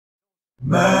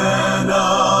Man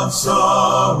of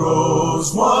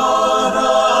sorrows, what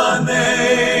a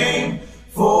name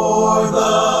for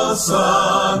the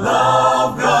Son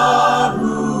of God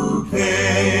who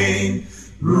came,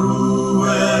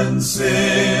 ruined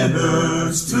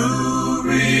sinners to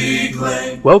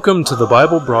reclaim. Welcome to the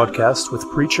Bible broadcast with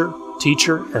preacher,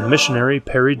 teacher, and missionary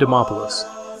Perry Demopoulos.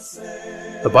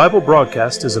 The Bible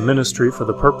broadcast is a ministry for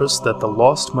the purpose that the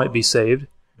lost might be saved,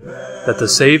 that the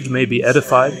saved may be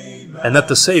edified, and that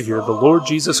the Savior, the Lord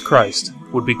Jesus Christ,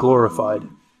 would be glorified.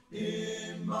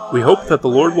 We hope that the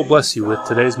Lord will bless you with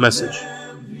today's message.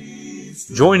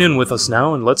 Join in with us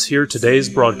now and let's hear today's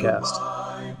broadcast.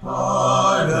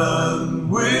 Pardon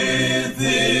with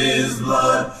His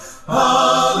blood,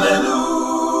 hallelujah,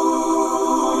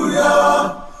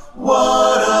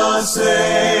 what a Savior.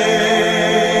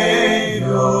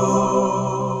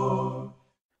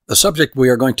 The subject we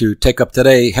are going to take up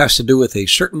today has to do with a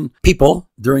certain people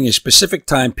during a specific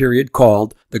time period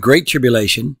called the Great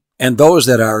Tribulation, and those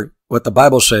that are, what the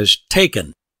Bible says,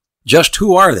 taken. Just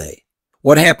who are they?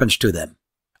 What happens to them?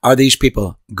 Are these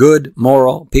people good,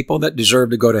 moral people that deserve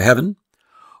to go to heaven?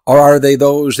 Or are they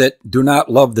those that do not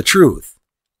love the truth?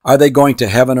 Are they going to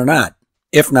heaven or not?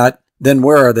 If not, then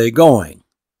where are they going?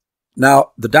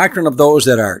 Now, the doctrine of those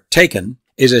that are taken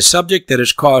is a subject that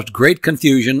has caused great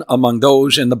confusion among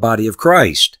those in the body of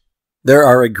Christ. There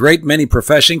are a great many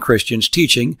professing Christians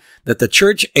teaching that the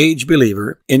church-age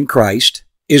believer in Christ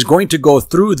is going to go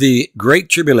through the Great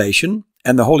Tribulation,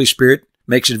 and the Holy Spirit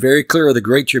makes it very clear the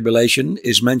Great Tribulation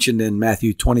is mentioned in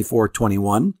Matthew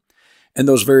 24:21, and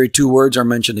those very two words are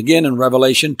mentioned again in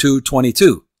Revelation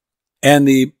 2:22. And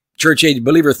the church-age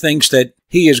believer thinks that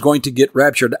he is going to get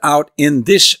raptured out in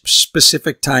this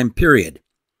specific time period.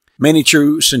 Many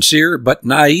true, sincere, but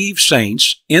naive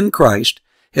saints in Christ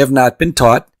have not been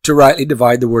taught to rightly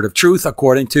divide the word of truth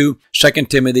according to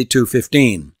 2 Timothy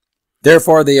 2:15.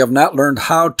 Therefore, they have not learned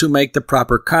how to make the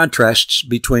proper contrasts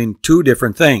between two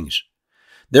different things.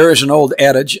 There is an old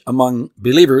adage among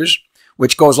believers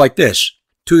which goes like this: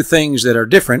 two things that are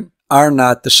different are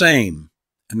not the same.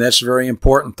 And that's very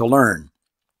important to learn.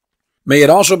 May it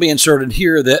also be inserted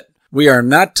here that we are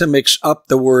not to mix up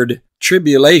the word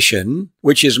tribulation,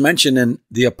 which is mentioned in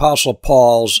the Apostle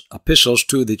Paul's epistles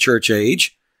to the church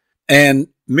age, and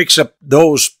mix up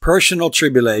those personal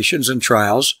tribulations and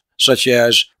trials, such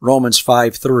as Romans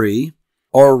 5:3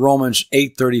 or Romans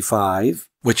 8:35,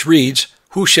 which reads,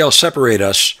 "Who shall separate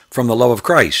us from the love of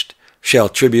Christ? Shall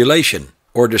tribulation,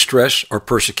 or distress, or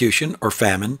persecution, or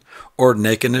famine, or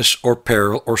nakedness, or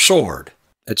peril, or sword,"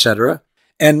 etc.,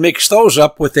 and mix those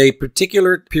up with a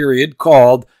particular period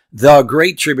called the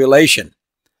Great Tribulation.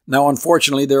 Now,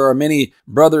 unfortunately, there are many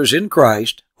brothers in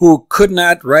Christ who could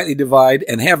not rightly divide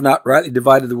and have not rightly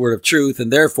divided the word of truth,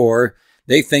 and therefore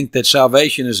they think that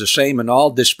salvation is the same in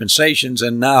all dispensations,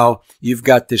 and now you've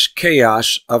got this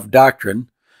chaos of doctrine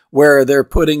where they're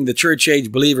putting the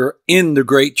church-age believer in the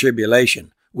Great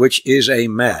Tribulation, which is a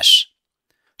mess.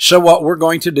 So what we're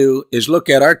going to do is look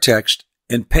at our text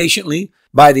and patiently,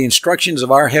 by the instructions of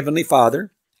our Heavenly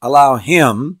Father, allow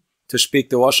Him to speak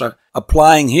to us,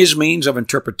 applying His means of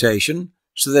interpretation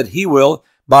so that He will,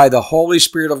 by the Holy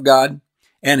Spirit of God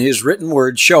and His written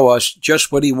word, show us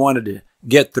just what He wanted to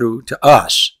get through to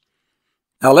us.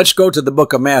 Now let's go to the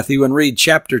book of Matthew and read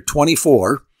chapter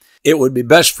 24. It would be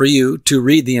best for you to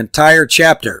read the entire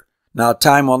chapter. Now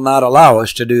time will not allow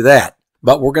us to do that,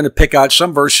 but we're going to pick out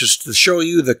some verses to show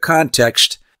you the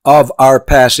context of our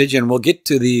passage, and we'll get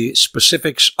to the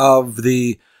specifics of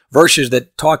the verses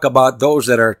that talk about those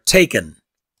that are taken.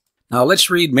 Now let's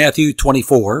read Matthew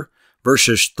 24,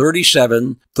 verses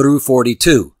 37 through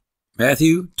 42.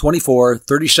 Matthew 24,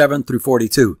 37 through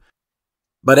 42.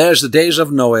 "But as the days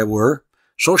of Noah were,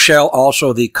 so shall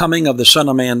also the coming of the Son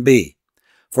of Man be.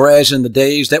 For as in the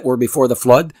days that were before the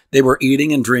flood, they were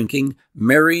eating and drinking,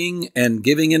 marrying and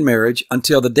giving in marriage,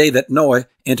 until the day that Noah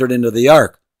entered into the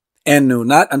ark, and knew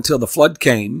not until the flood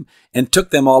came, and took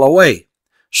them all away.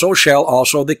 So shall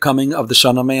also the coming of the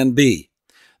Son of Man be.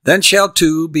 Then shall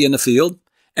two be in the field,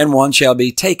 and one shall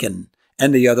be taken,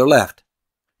 and the other left.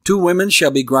 Two women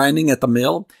shall be grinding at the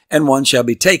mill, and one shall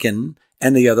be taken,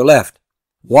 and the other left.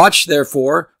 Watch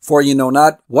therefore, for ye know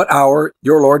not what hour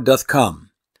your Lord doth come."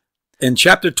 In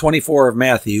chapter 24 of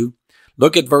Matthew,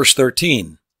 look at verse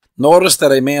 13. Notice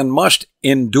that a man must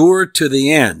endure to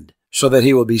the end so that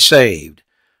he will be saved.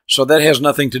 So that has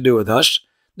nothing to do with us.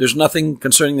 There's nothing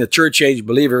concerning the church-age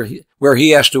believer where he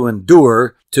has to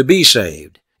endure to be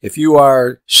saved. If you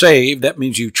are saved, that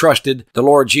means you trusted the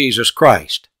Lord Jesus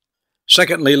Christ.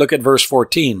 Secondly, look at verse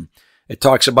 14. It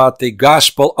talks about the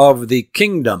gospel of the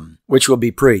kingdom, which will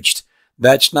be preached.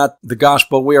 That's not the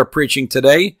gospel we are preaching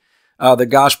today. The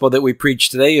gospel that we preach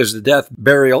today is the death,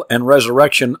 burial, and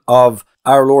resurrection of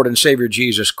our Lord and Savior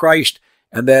Jesus Christ,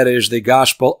 and that is the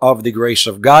gospel of the grace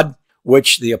of God,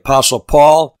 which the Apostle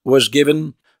Paul was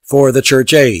given for the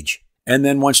church age. And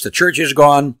then once the church is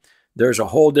gone, there's a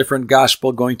whole different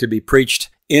gospel going to be preached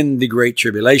in the Great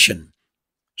Tribulation.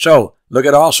 So, look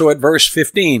also at verse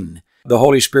 15. The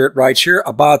Holy Spirit writes here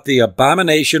about the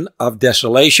abomination of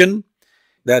desolation.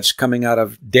 That's coming out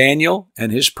of Daniel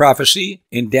and his prophecy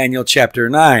in Daniel chapter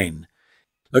 9.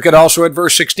 Look at also at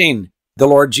verse 16. The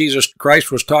Lord Jesus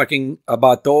Christ was talking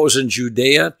about those in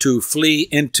Judea to flee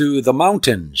into the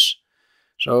mountains.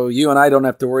 So you and I don't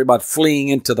have to worry about fleeing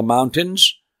into the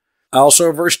mountains.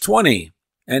 Also verse 20.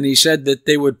 And he said that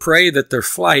they would pray that their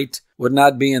flight would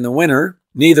not be in the winter,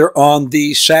 neither on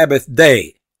the Sabbath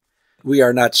day. We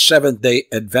are not Seventh-day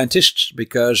Adventists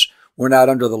because we're not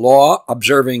under the law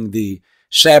observing the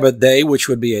Sabbath day, which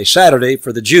would be a Saturday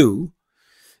for the Jew.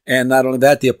 And not only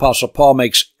that, the Apostle Paul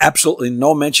makes absolutely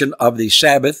no mention of the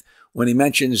Sabbath when he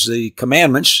mentions the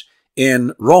commandments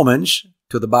in Romans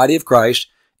to the body of Christ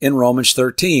in Romans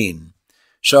 13.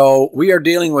 So we are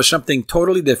dealing with something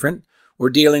totally different. We're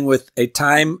dealing with a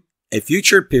time, a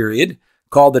future period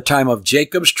called the time of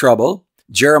Jacob's trouble,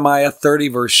 Jeremiah 30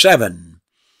 verse 7.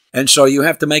 And so you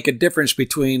have to make a difference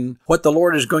between what the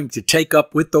Lord is going to take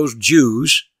up with those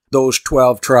Jews, those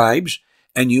 12 tribes,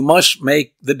 and you must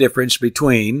make the difference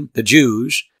between the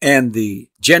Jews and the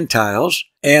Gentiles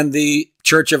and the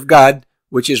Church of God,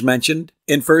 which is mentioned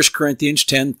in 1 Corinthians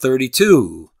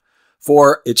 10:32.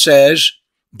 For it says,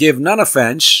 "Give none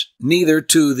offense, neither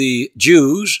to the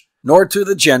Jews, nor to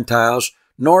the Gentiles,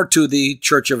 nor to the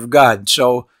Church of God."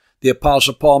 So the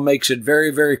Apostle Paul makes it very,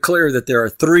 very clear that there are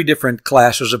three different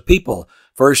classes of people.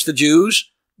 First, the Jews.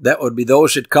 That would be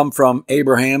those that come from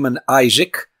Abraham and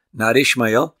Isaac, not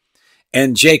Ishmael,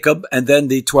 and Jacob, and then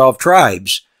the 12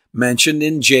 tribes mentioned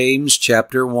in James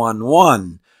chapter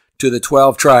 1:1, to the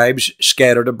 12 tribes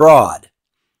scattered abroad.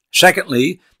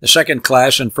 Secondly, the second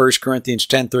class in 1 Corinthians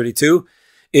 10:32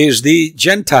 is the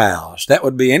Gentiles. That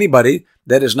would be anybody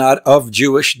that is not of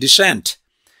Jewish descent.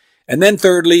 And then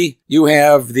thirdly, you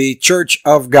have the Church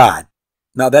of God.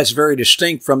 Now that's very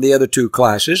distinct from the other two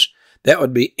classes. That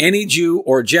would be any Jew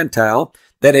or Gentile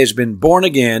that has been born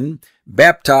again,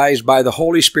 baptized by the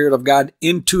Holy Spirit of God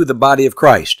into the body of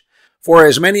Christ. For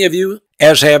as many of you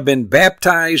as have been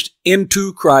baptized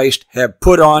into Christ have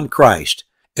put on Christ.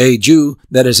 A Jew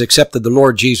that has accepted the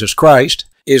Lord Jesus Christ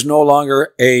is no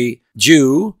longer a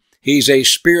Jew. He's a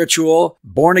spiritual,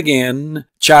 born-again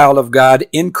child of God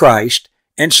in Christ,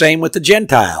 and same with the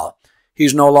Gentile.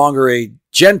 He's no longer a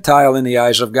Gentile in the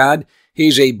eyes of God.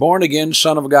 He's a born-again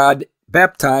son of God,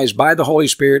 baptized by the Holy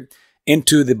Spirit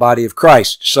into the body of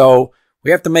Christ. So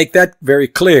we have to make that very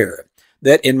clear,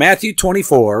 that in Matthew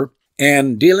 24,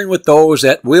 and dealing with those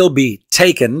that will be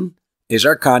taken is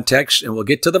our context, and we'll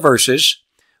get to the verses.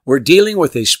 We're dealing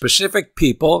with a specific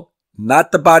people,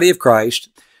 not the body of Christ,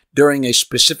 during a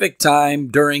specific time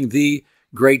during the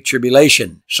Great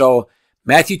Tribulation. So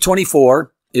Matthew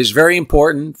 24 is very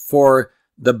important for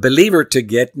the believer to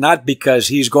get, not because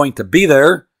he's going to be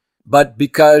there, but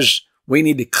because we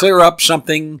need to clear up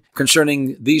something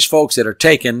concerning these folks that are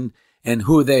taken and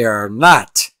who they are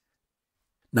not.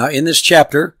 Now, in this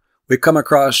chapter, we come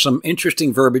across some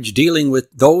interesting verbiage dealing with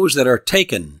those that are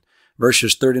taken,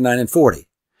 verses 39 and 40.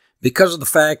 Because of the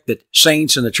fact that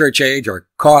saints in the church age are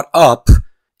caught up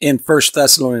in 1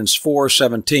 Thessalonians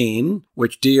 4:17,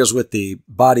 which deals with the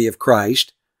body of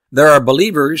Christ, there are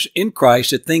believers in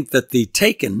Christ that think that the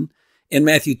taken in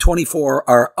Matthew 24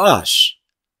 are us,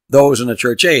 those in the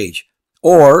church age.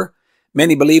 Or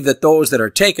many believe that those that are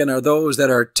taken are those that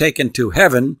are taken to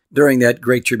heaven during that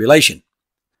Great Tribulation.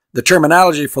 The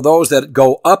terminology for those that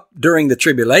go up during the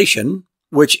tribulation,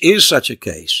 which is such a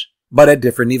case, but a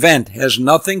different event, has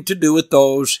nothing to do with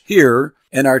those here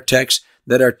in our text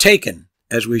that are taken,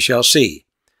 as we shall see.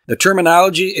 The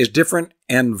terminology is different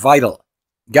and vital.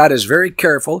 God is very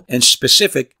careful and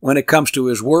specific when it comes to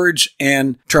his words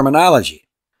and terminology.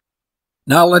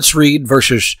 Now let's read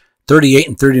verses 38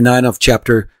 and 39 of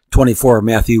chapter 24 of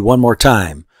Matthew one more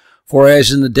time. For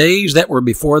as in the days that were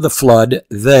before the flood,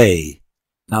 they.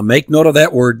 Now make note of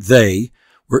that word, they,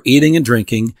 were eating and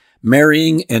drinking,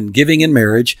 marrying and giving in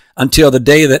marriage, until the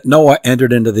day that Noah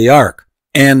entered into the ark,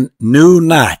 and knew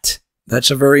not.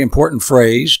 That's a very important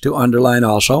phrase to underline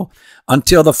also.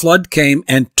 Until the flood came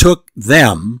and took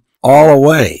them all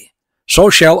away. So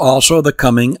shall also the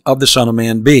coming of the Son of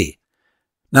Man be.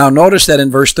 Now notice that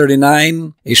in verse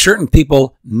 39, a certain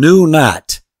people knew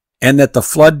not, and that the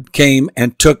flood came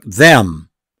and took them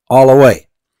all away.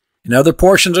 In other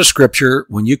portions of Scripture,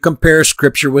 when you compare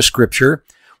Scripture with Scripture,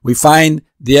 we find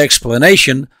the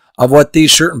explanation of what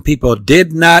these certain people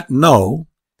did not know.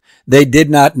 They did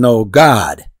not know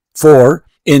God. For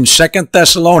in 2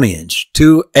 Thessalonians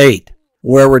 2:8,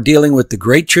 where we're dealing with the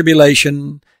Great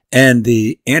Tribulation and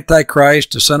the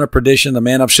Antichrist, the son of perdition, the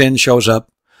man of sin shows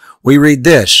up, we read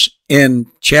this in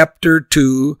chapter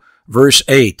 2, verse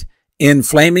 8, in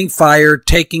flaming fire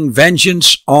taking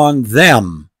vengeance on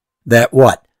them that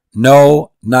what?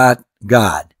 Know not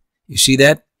God. You see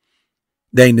that?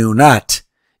 They knew not.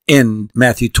 In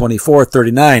Matthew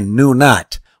 24:39, knew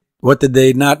not. What did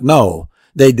they not know?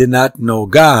 They did not know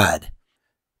God.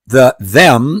 The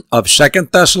them of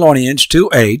 2 Thessalonians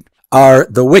 2:8 are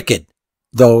the wicked,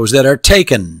 those that are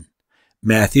taken.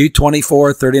 Matthew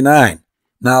 24:39.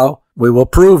 Now, we will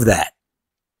prove that.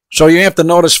 So you have to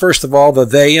notice, first of all, the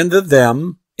they and the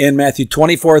them in Matthew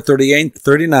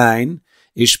 24:38-39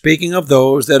 is speaking of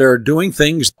those that are doing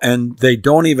things and they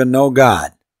don't even know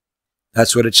God.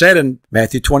 That's what it said in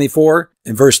Matthew 24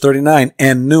 and verse 39,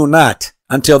 and knew not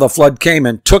until the flood came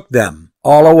and took them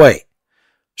all away.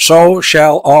 So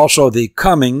shall also the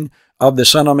coming of the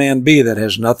Son of Man be. That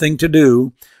has nothing to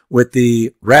do with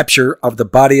the rapture of the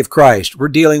body of Christ. We're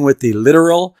dealing with the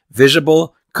literal,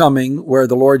 visible coming where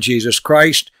the Lord Jesus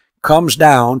Christ comes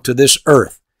down to this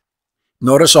earth.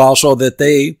 Notice also that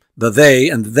the they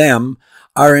and them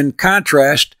are in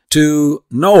contrast to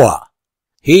Noah.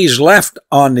 He's left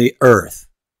on the earth.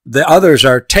 The others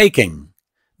are taken.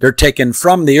 They're taken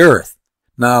from the earth.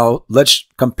 Now, let's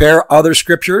compare other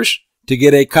scriptures to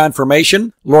get a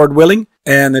confirmation, Lord willing.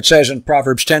 And it says in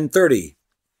Proverbs 10:30,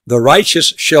 the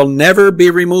righteous shall never be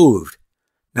removed.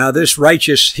 Now, this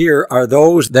righteous here are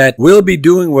those that will be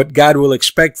doing what God will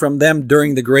expect from them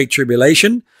during the Great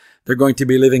Tribulation. They're going to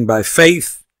be living by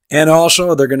faith. And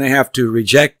also, they're going to have to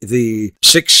reject the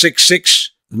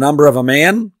 666, the number of a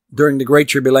man, during the Great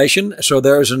Tribulation. So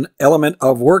there's an element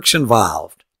of works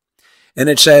involved. And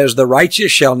it says, the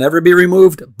righteous shall never be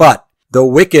removed, but the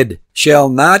wicked shall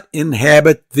not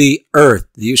inhabit the earth.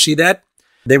 Do you see that?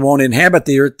 They won't inhabit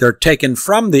the earth. They're taken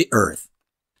from the earth.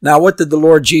 Now, what did the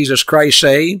Lord Jesus Christ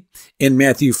say in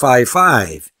Matthew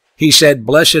 5:5? He said,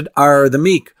 blessed are the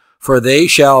meek, for they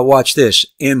shall, watch this,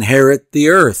 inherit the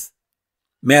earth.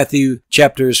 Matthew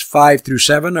chapters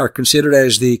 5-7 are considered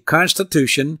as the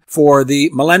constitution for the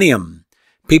millennium.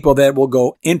 People that will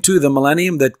go into the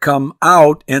millennium, that come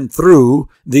out and through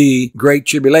the Great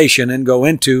Tribulation and go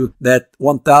into that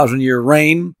 1,000-year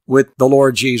reign with the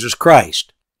Lord Jesus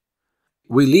Christ.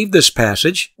 We leave this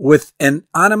passage with an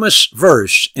ominous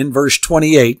verse in verse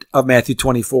 28 of Matthew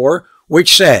 24,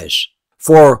 which says,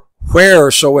 for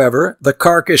wheresoever the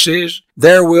carcass is,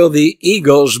 there will the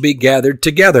eagles be gathered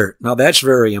together. Now, that's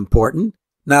very important.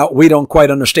 Now, we don't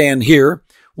quite understand here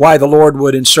why the Lord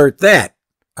would insert that,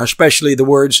 especially the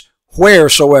words,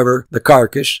 wheresoever the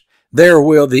carcass, there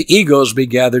will the eagles be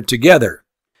gathered together.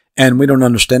 And we don't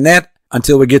understand that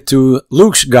until we get to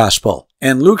Luke's gospel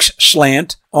and Luke's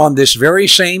slant on this very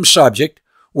same subject,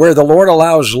 where the Lord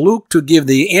allows Luke to give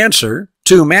the answer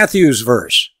to Matthew's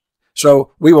verse.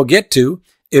 So we will get to,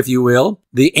 if you will,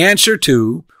 the answer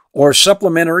to or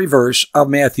supplementary verse of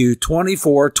Matthew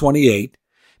 24:28,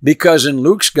 because in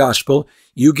Luke's gospel,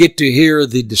 you get to hear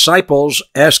the disciples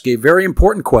ask a very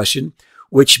important question,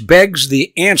 which begs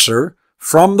the answer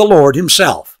from the Lord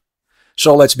himself.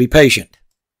 So let's be patient.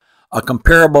 A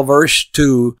comparable verse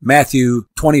to Matthew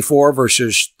 24,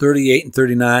 verses 38 and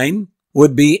 39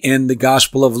 would be in the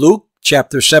Gospel of Luke,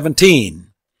 chapter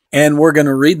 17. And we're going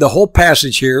to read the whole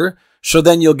passage here, so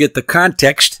then you'll get the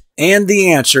context and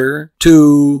the answer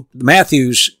to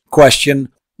Matthew's question,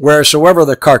 wheresoever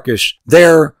the carcass,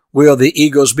 there will the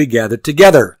eagles be gathered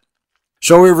together.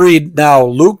 So we read now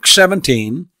Luke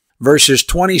 17, verses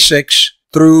 26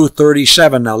 through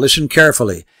 37. Now listen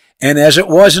carefully. And as it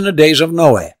was in the days of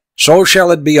Noah, so shall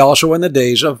it be also in the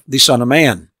days of the Son of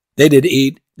Man. They did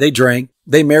eat, they drank,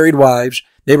 they married wives,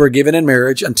 they were given in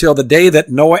marriage, until the day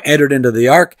that Noah entered into the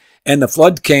ark, and the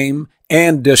flood came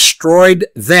and destroyed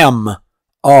them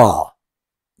all.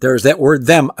 There's that word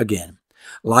them again.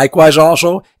 Likewise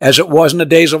also, as it was in the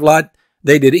days of Lot,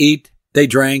 they did eat, they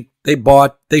drank, they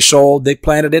bought, they sold, they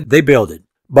planted it, they builded.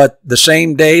 But the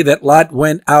same day that Lot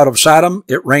went out of Sodom,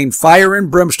 it rained fire and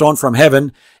brimstone from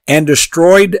heaven and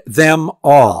destroyed them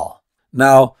all.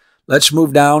 Now, let's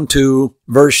move down to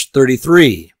verse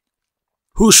 33.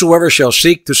 Whosoever shall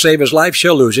seek to save his life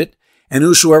shall lose it, and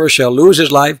whosoever shall lose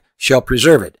his life shall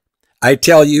preserve it. I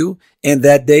tell you, in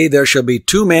that day there shall be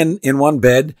two men in one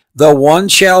bed, the one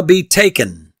shall be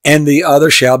taken, and the other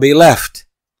shall be left.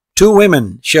 Two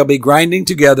women shall be grinding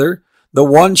together, the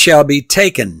one shall be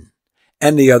taken,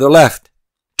 and the other left.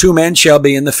 2 men shall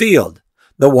be in the field.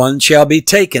 The one shall be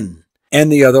taken,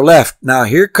 and the other left. Now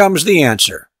here comes the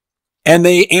answer. And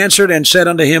they answered and said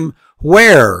unto him,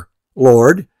 Where,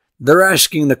 Lord? They're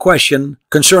asking the question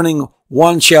concerning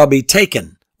one shall be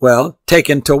taken. Well,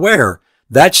 taken to where?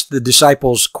 That's the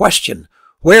disciples' question.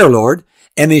 Where, Lord?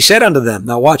 And he said unto them,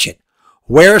 now watch it,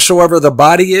 Wheresoever the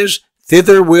body is,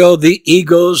 thither will the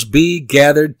eagles be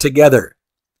gathered together.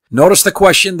 Notice the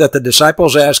question that the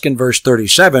disciples ask in verse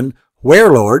 37,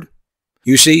 Where, Lord?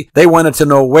 You see, they wanted to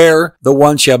know where the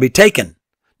one shall be taken.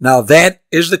 Now that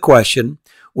is the question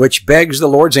which begs the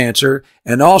Lord's answer,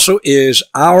 and also is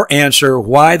our answer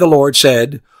why the Lord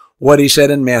said what he said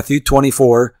in Matthew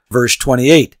 24, verse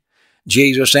 28.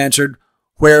 Jesus answered,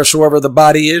 Wheresoever the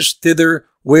body is, thither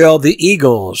will the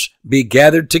eagles be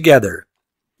gathered together.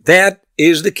 That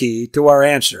is the key to our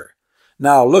answer.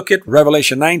 Now look at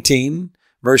Revelation 19,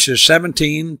 verses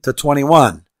 17 to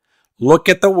 21. Look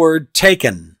at the word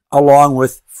taken along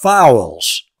with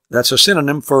fowls. That's a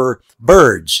synonym for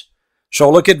birds. So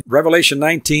look at Revelation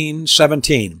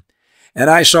 19:17. And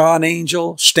I saw an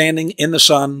angel standing in the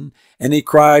sun, and he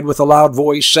cried with a loud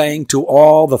voice, saying to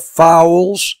all the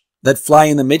fowls that fly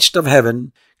in the midst of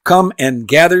heaven, Come and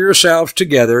gather yourselves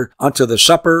together unto the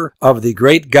supper of the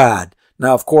great God.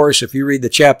 Now, of course, if you read the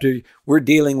chapter, we're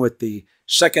dealing with the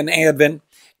second advent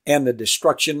and the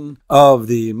destruction of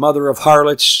the mother of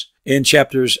harlots in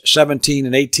chapters 17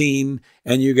 and 18.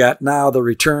 And you got now the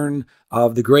return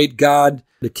of the great God,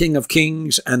 the King of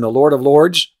kings and the Lord of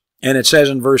lords. And it says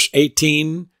in verse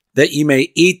 18, that ye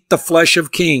may eat the flesh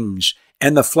of kings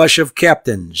and the flesh of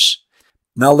captains.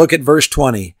 Now look at verse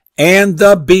 20. And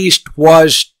the beast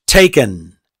was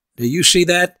taken. Do you see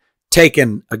that?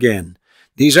 Taken again.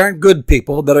 These aren't good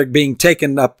people that are being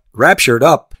taken up, raptured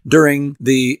up during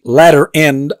the latter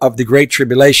end of the Great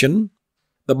Tribulation.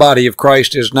 The body of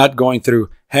Christ is not going through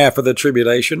half of the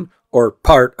tribulation or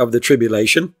part of the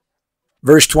tribulation.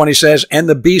 Verse 20 says, And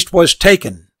the beast was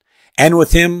taken, and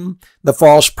with him the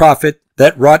false prophet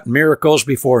that wrought miracles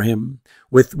before him,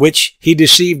 with which he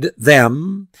deceived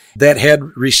them that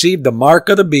had received the mark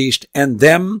of the beast, and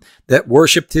them that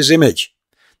worshipped his image.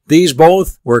 These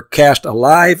both were cast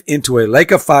alive into a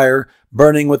lake of fire,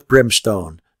 burning with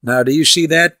brimstone. Now, do you see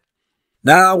that?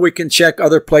 Now we can check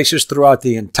other places throughout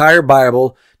the entire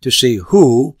Bible to see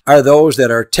who are those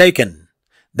that are taken.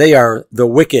 They are the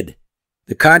wicked.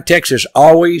 The context is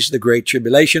always the Great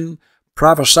Tribulation,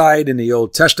 prophesied in the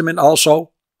Old Testament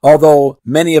also, although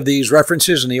many of these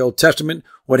references in the Old Testament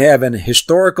would have an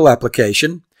historical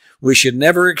application. We should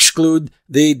never exclude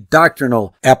the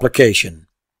doctrinal application.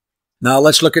 Now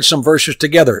let's look at some verses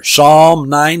together. Psalm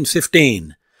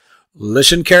 9:15.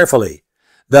 Listen carefully.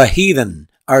 The heathen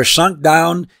are sunk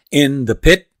down in the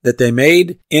pit that they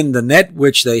made, in the net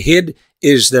which they hid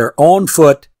is their own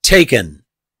foot taken.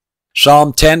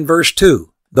 Psalm 10 verse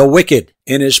 2. The wicked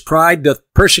in his pride doth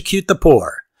persecute the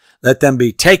poor. Let them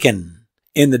be taken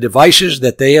in the devices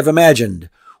that they have imagined.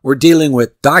 We're dealing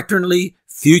with doctrinally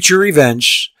future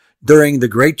events during the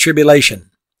Great Tribulation.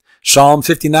 Psalm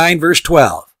 59 verse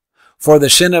 12. For the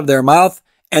sin of their mouth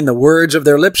and the words of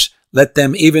their lips, let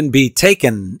them even be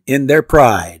taken in their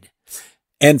pride.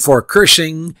 And for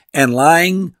cursing and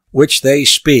lying which they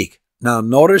speak. Now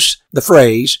notice the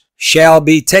phrase, shall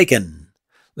be taken.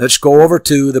 Let's go over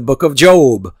to the book of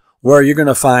Job, where you're going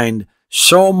to find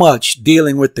so much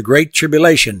dealing with the Great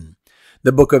Tribulation.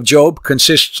 The book of Job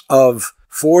consists of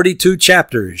 42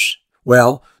 chapters.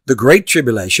 Well, the Great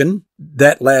Tribulation,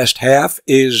 that last half,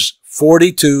 is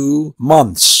 42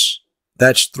 months.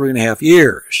 That's 3.5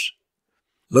 years.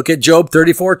 Look at Job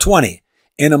 34:20.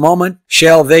 In a moment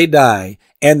shall they die,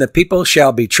 and the people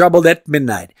shall be troubled at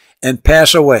midnight, and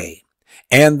pass away.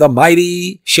 And the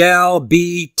mighty shall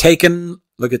be taken,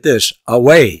 look at this,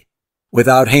 away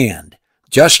without hand.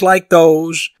 Just like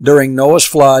those during Noah's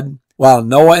flood, while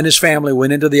Noah and his family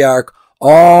went into the ark,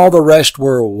 all the rest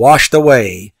were washed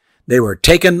away. They were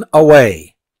taken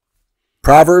away.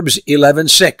 Proverbs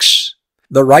 11:6.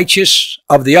 The righteous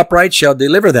of the upright shall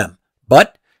deliver them,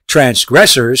 but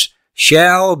transgressors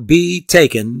shall be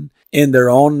taken in their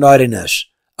own naughtiness.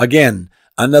 Again,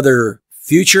 another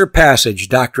future passage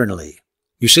doctrinally.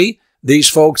 You see, these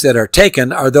folks that are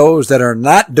taken are those that are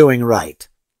not doing right.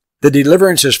 The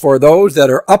deliverance is for those that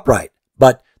are upright,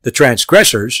 but the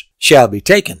transgressors shall be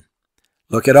taken.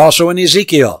 Look at also in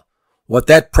Ezekiel what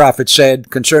that prophet said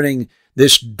concerning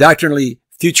this doctrinally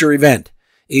future event.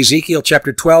 Ezekiel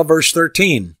chapter 12, verse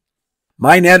 13.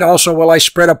 My net also will I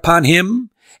spread upon him,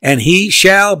 and he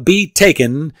shall be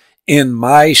taken in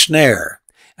my snare.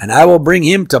 And I will bring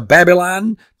him to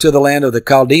Babylon, to the land of the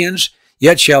Chaldeans,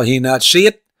 yet shall he not see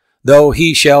it, though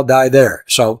he shall die there.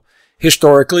 So,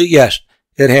 historically, yes,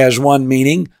 it has one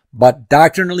meaning, but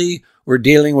doctrinally, we're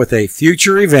dealing with a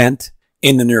future event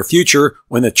in the near future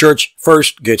when the church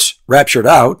first gets raptured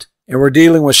out, and we're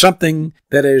dealing with something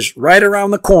that is right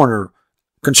around the corner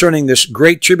concerning this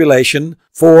great tribulation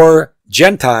for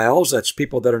Gentiles, that's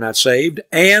people that are not saved,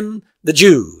 and the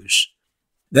Jews.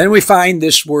 Then we find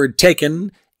this word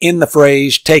taken in the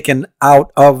phrase taken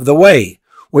out of the way,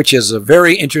 which is a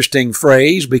very interesting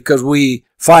phrase because we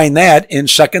find that in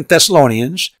 2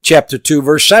 Thessalonians chapter 2,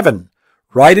 verse 7,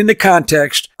 right in the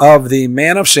context of the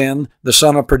man of sin, the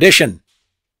son of perdition.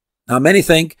 Now, many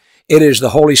think it is the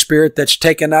Holy Spirit that's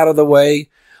taken out of the way.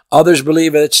 Others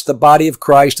believe it's the body of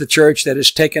Christ, the church, that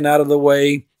is taken out of the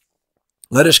way.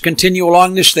 Let us continue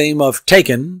along this theme of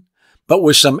taken, but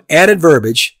with some added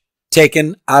verbiage,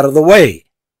 taken out of the way.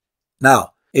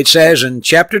 Now, it says in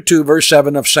chapter 2, verse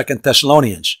 7 of 2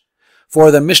 Thessalonians,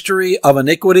 "For the mystery of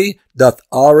iniquity doth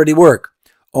already work.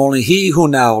 Only he who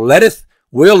now letteth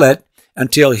will let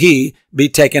until he be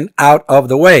taken out of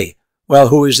the way." Well,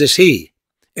 who is this he?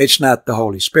 It's not the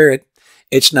Holy Spirit.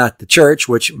 It's not the church,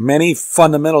 which many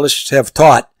fundamentalists have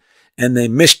taught, and they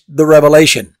missed the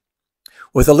revelation.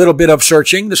 With a little bit of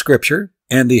searching the Scripture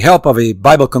and the help of a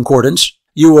Bible concordance,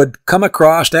 you would come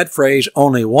across that phrase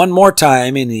only one more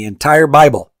time in the entire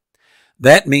Bible.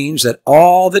 That means that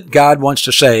all that God wants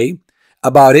to say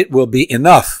about it will be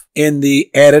enough in the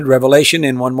added revelation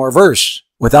in one more verse,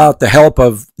 without the help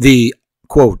of the,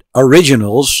 quote,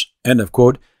 originals, end of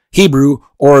quote, Hebrew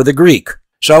or the Greek.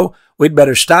 So, we'd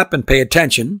better stop and pay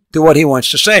attention to what he wants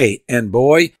to say. And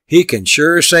boy, he can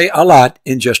sure say a lot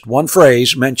in just one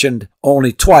phrase mentioned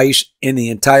only twice in the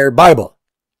entire Bible.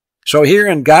 So here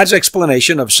in God's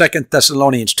explanation of 2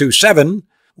 Thessalonians 2:7,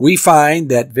 we find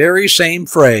that very same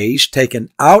phrase taken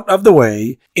out of the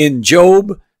way in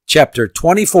Job chapter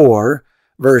 24,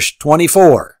 verse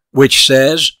 24, which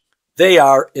says, "They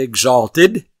are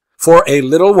exalted for a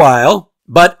little while,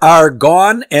 but are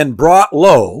gone and brought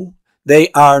low. They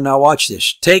are," now watch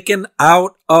this, "taken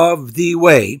out of the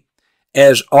way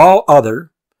as all other,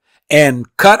 and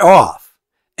cut off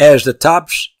as the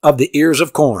tops of the ears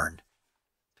of corn."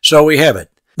 So we have it.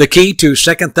 The key to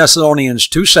 2 Thessalonians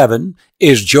 2:7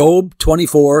 is Job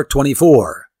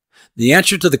 24:24. The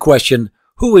answer to the question,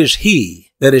 who is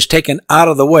he that is taken out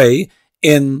of the way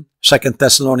in 2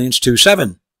 Thessalonians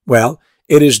 2:7? Well,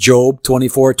 it is Job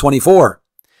 24:24.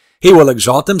 He will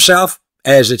exalt himself,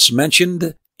 as it's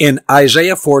mentioned in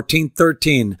Isaiah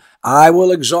 14:13. "I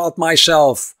will exalt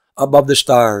myself above the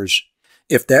stars."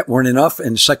 If that weren't enough,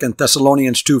 in 2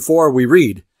 Thessalonians 2:4 we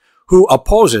read, "Who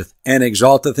opposeth and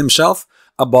exalteth himself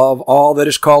above all that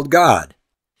is called God."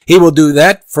 He will do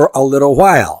that for a little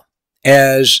while,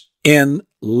 as in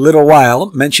little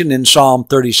while mentioned in Psalm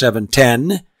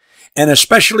 37:10, and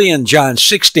especially in John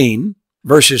 16,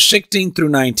 verses 16 through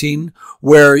 19,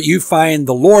 where you find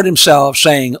the Lord himself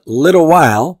saying little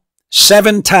while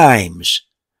 7 times.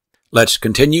 Let's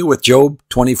continue with Job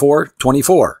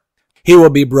 24:24. "He will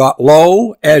be brought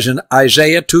low, as in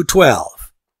Isaiah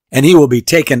 2:12, and he will be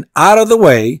taken out of the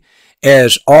way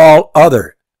as all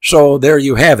other." So there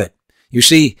you have it. You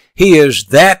see, he is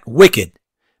that wicked,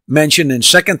 mentioned in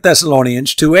 2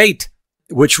 Thessalonians 2:8,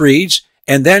 which reads,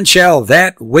 "And then shall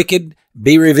that wicked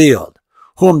be revealed,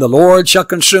 whom the Lord shall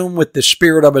consume with the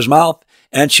spirit of his mouth,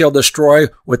 and shall destroy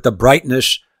with the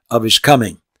brightness of his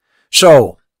coming."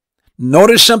 So,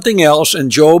 notice something else in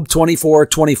Job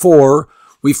 24:24.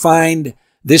 We find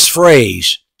this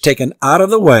phrase, taken out of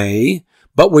the way,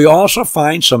 but we also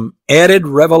find some added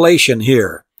revelation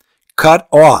here. Cut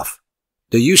off.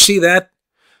 Do you see that?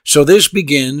 So this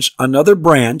begins another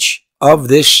branch of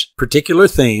this particular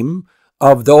theme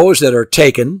of those that are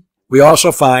taken. We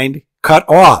also find cut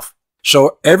off.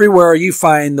 So everywhere you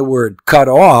find the word cut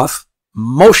off,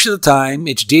 most of the time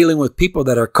it's dealing with people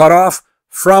that are cut off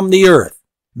from the earth.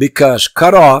 Because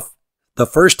cut off, the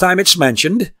first time it's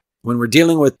mentioned, when we're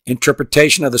dealing with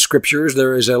interpretation of the scriptures,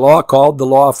 there is a law called the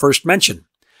law of first mention.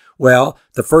 Well,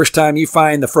 the first time you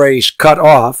find the phrase cut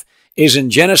off is in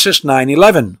Genesis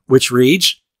 9:11, which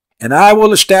reads, "And I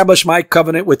will establish my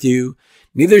covenant with you,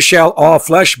 neither shall all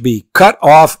flesh be cut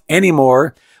off any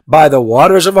more by the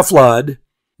waters of a flood,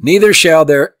 neither shall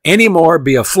there any more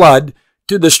be a flood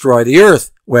to destroy the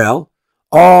earth." Well,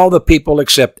 all the people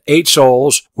except 8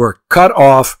 souls were cut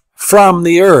off from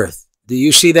the earth. Do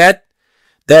you see that?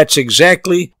 That's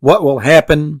exactly what will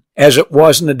happen as it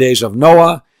was in the days of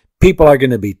Noah. People are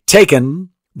going to be taken.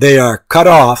 They are cut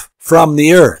off from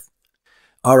the earth.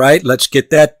 All right, let's get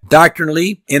that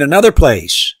doctrinally in another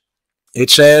place. It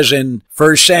says in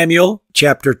 1 Samuel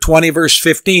chapter 20, verse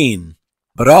 15,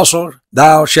 But also,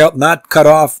 thou shalt not cut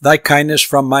off thy kindness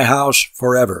from my house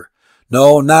forever.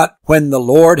 No, not when the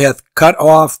Lord hath cut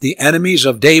off the enemies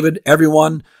of David, every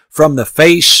one from the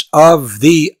face of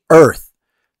the earth.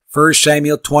 1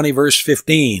 Samuel 20, verse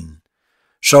 15.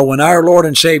 So when our Lord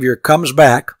and Savior comes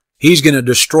back, He's going to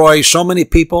destroy so many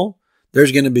people.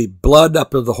 There's going to be blood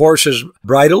up to the horse's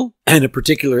bridle in a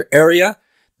particular area.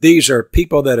 These are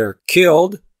people that are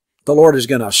killed. The Lord is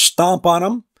going to stomp on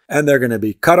them, and they're going to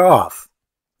be cut off.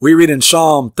 We read in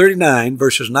Psalm 39,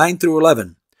 verses 9 through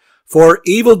 11, For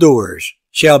evildoers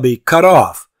shall be cut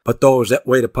off, but those that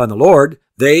wait upon the Lord,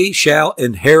 they shall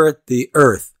inherit the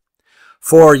earth.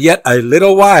 For yet a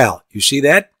little while, you see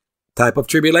that type of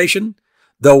tribulation?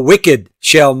 The wicked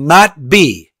shall not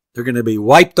be. They're going to be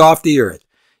wiped off the earth.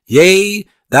 Yea,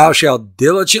 thou shalt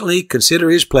diligently consider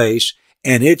his place,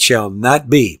 and it shall not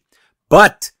be.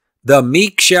 But the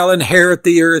meek shall inherit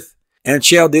the earth, and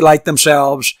shall delight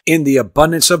themselves in the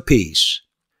abundance of peace.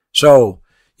 So,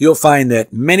 you'll find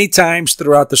that many times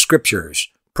throughout the Scriptures.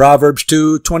 Proverbs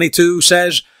 2:22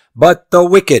 says, But the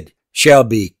wicked shall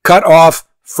be cut off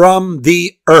from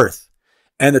the earth,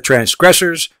 and the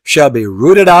transgressors shall be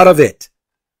rooted out of it.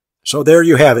 So there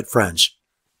you have it, friends.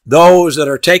 Those that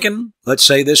are taken, let's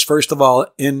say this first of all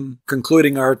in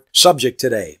concluding our subject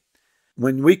today.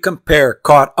 When we compare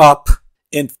caught up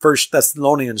in 1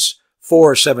 Thessalonians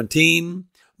 4:17,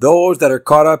 those that are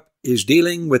caught up is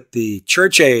dealing with the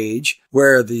church age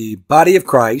where the body of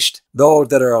Christ, those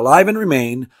that are alive and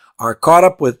remain, are caught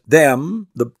up with them,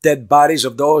 the dead bodies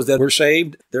of those that were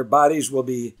saved. Their bodies will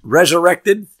be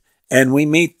resurrected, and we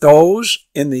meet those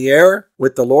in the air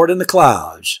with the Lord in the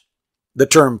clouds. The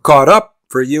term caught up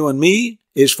for you and me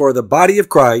is for the body of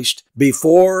Christ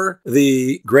before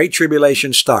the Great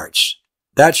Tribulation starts.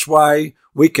 That's why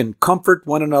we can comfort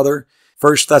one another.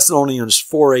 1 Thessalonians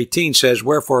 4:18 says,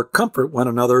 Wherefore comfort one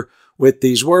another with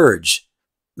these words.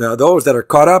 Now, those that are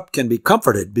caught up can be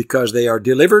comforted because they are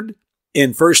delivered.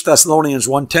 In 1 Thessalonians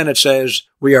 1:10 it says,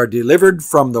 We are delivered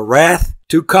from the wrath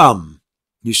to come.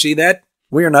 You see that?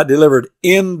 We are not delivered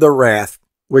in the wrath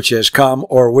which has come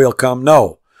or will come.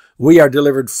 No. We are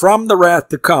delivered from the wrath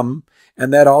to come,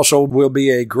 and that also will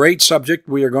be a great subject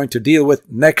we are going to deal with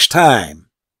next time.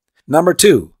 Number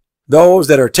 2, those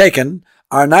that are taken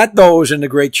are not those in the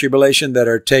Great Tribulation that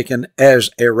are taken as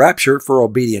a rapture for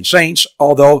obedient saints,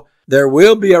 although there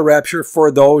will be a rapture for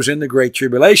those in the Great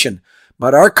Tribulation.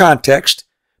 But our context,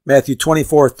 Matthew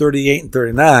 24:38 and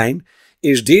 39,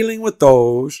 is dealing with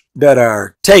those that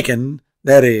are taken,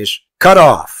 that is, cut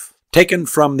off, taken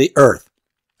from the earth.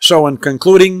 So in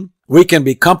concluding, we can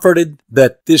be comforted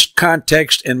that this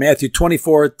context in Matthew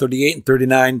 24:38 and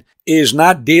 39 is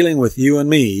not dealing with you and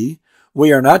me.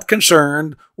 We are not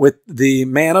concerned with the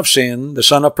man of sin, the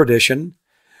son of perdition.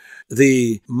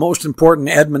 The most important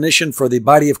admonition for the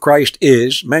body of Christ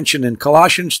is mentioned in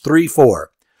Colossians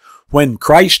 3:4. When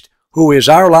Christ, who is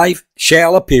our life,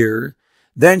 shall appear,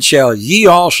 then shall ye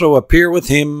also appear with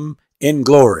him in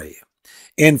glory.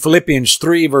 In Philippians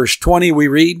 3, verse 20, we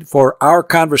read, For our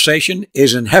conversation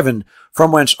is in heaven,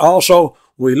 from whence also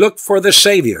we look for the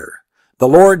Savior, the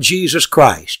Lord Jesus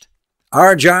Christ.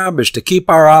 Our job is to keep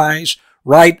our eyes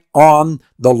right on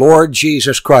the Lord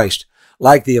Jesus Christ.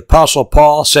 Like the Apostle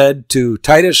Paul said to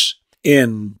Titus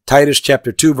in Titus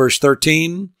chapter 2, verse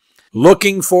 13,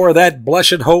 looking for that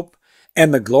blessed hope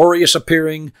and the glorious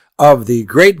appearing of the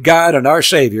great God and our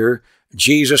Savior,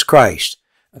 Jesus Christ.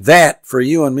 That, for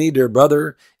you and me, dear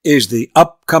brother, is the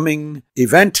upcoming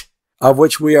event of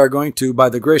which we are going to, by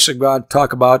the grace of God,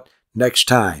 talk about next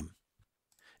time.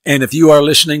 And if you are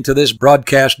listening to this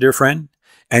broadcast, dear friend,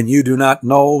 and you do not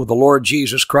know the Lord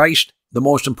Jesus Christ, the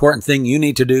most important thing you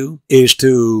need to do is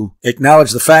to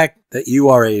acknowledge the fact that you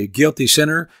are a guilty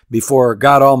sinner before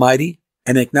God Almighty,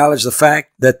 and acknowledge the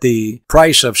fact that the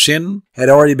price of sin had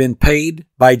already been paid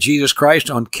by Jesus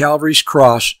Christ on Calvary's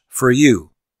cross for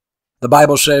you. The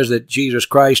Bible says that Jesus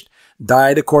Christ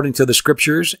died according to the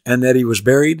Scriptures and that he was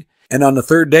buried, and on the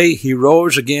third day he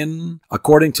rose again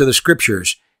according to the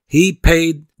Scriptures. He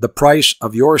paid the price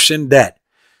of your sin debt.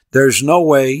 There's no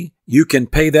way you can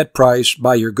pay that price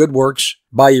by your good works,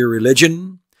 by your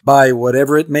religion, by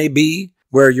whatever it may be,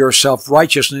 where your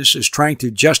self-righteousness is trying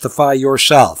to justify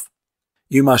yourself.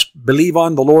 You must believe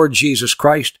on the Lord Jesus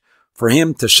Christ for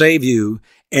him to save you,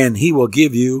 and he will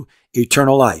give you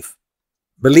eternal life.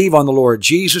 Believe on the Lord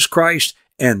Jesus Christ,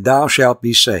 and thou shalt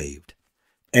be saved.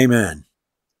 Amen.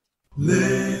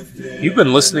 You've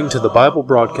been listening to the Bible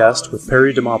broadcast with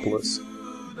Perry Demopoulos.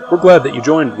 We're glad that you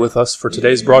joined with us for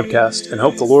today's broadcast and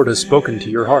hope the Lord has spoken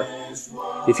to your heart.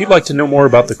 If you'd like to know more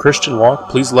about the Christian walk,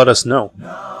 please let us know.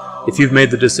 If you've made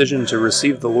the decision to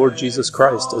receive the Lord Jesus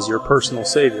Christ as your personal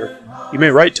Savior, you may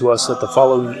write to us at the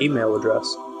following email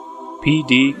address: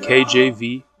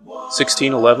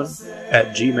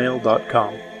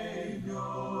 pdkjv1611@gmail.com.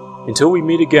 Until we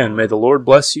meet again, may the Lord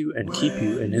bless you and keep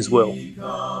you in His will.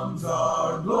 Comes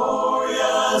our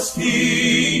glorious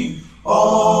King,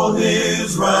 all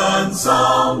His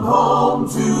ransom home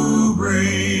to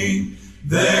bring.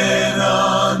 Then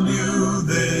anew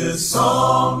this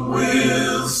song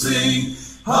we'll sing.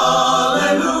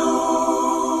 Hallelujah!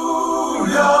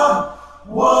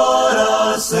 What